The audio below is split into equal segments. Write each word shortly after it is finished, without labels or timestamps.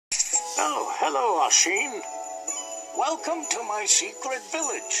Oh, hello, Oisin. Welcome to my secret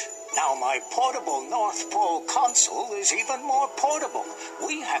village. Now my portable North Pole console is even more portable.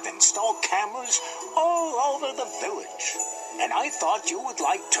 We have installed cameras all over the village. And I thought you would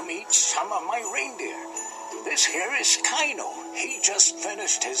like to meet some of my reindeer. This here is Kino. He just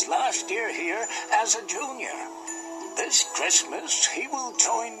finished his last year here as a junior. This Christmas, he will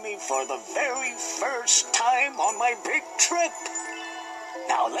join me for the very first time on my big trip.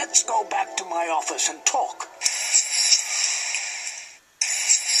 Now let's go back to my office and talk.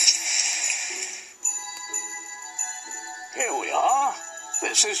 Here we are.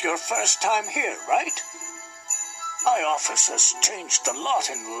 This is your first time here, right? My office has changed a lot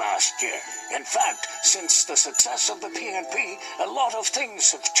in the last year. In fact, since the success of the PNP, a lot of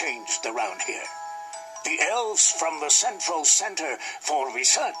things have changed around here. The elves from the Central Center for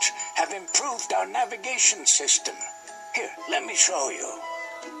Research have improved our navigation system. Here, let me show you.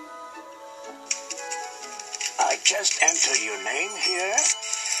 I just enter your name here.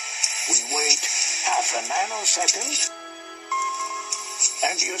 We wait half a nanosecond.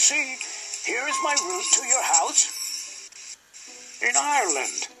 And you see, here is my route to your house in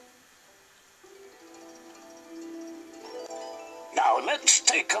Ireland. Now let's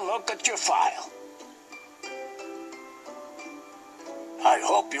take a look at your file. I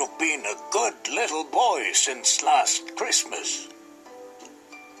hope you've been a good little boy since last Christmas.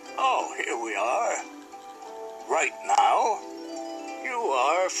 Oh, here we are. Right now, you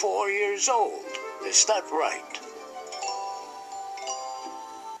are 4 years old. Is that right?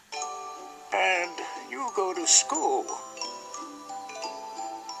 And you go to school.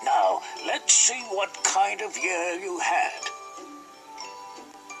 Now, let's see what kind of year you had.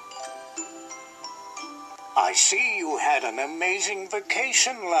 I see you had an amazing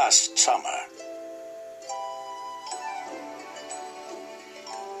vacation last summer.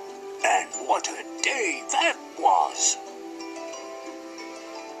 And what a day that was!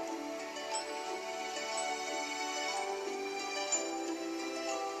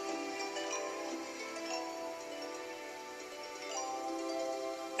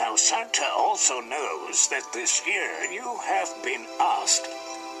 Now, Santa also knows that this year you have been asked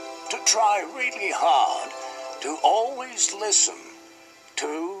to try really hard to always listen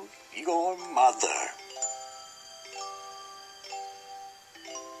to your mother.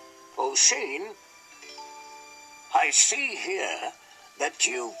 Oisin, I see here that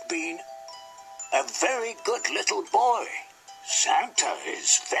you've been a very good little boy. Santa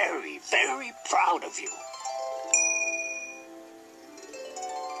is very, very proud of you.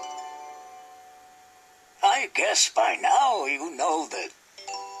 I guess by now you know that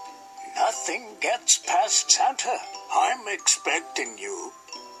nothing gets past Santa. I'm expecting you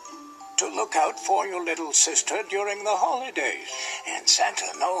to look out for your little sister during the holidays. And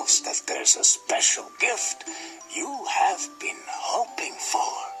Santa knows that there's a special gift you have been hoping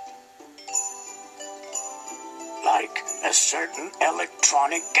for. Like a certain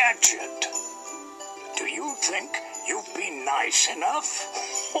electronic gadget. Do you think you've been nice enough?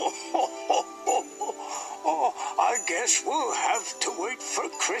 Oh, I guess we'll have to wait for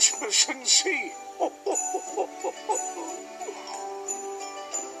Christmas and see.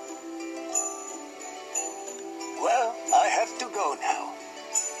 Well, I have to go now.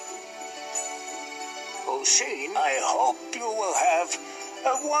 Oisin, I hope you will have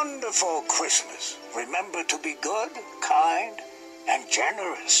a wonderful Christmas. Remember to be good, kind, and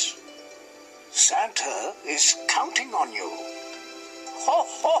generous. Santa is counting on you. Ho,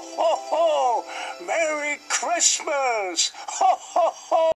 ho, ho, ho! Merry Christmas! Ho, ho, ho!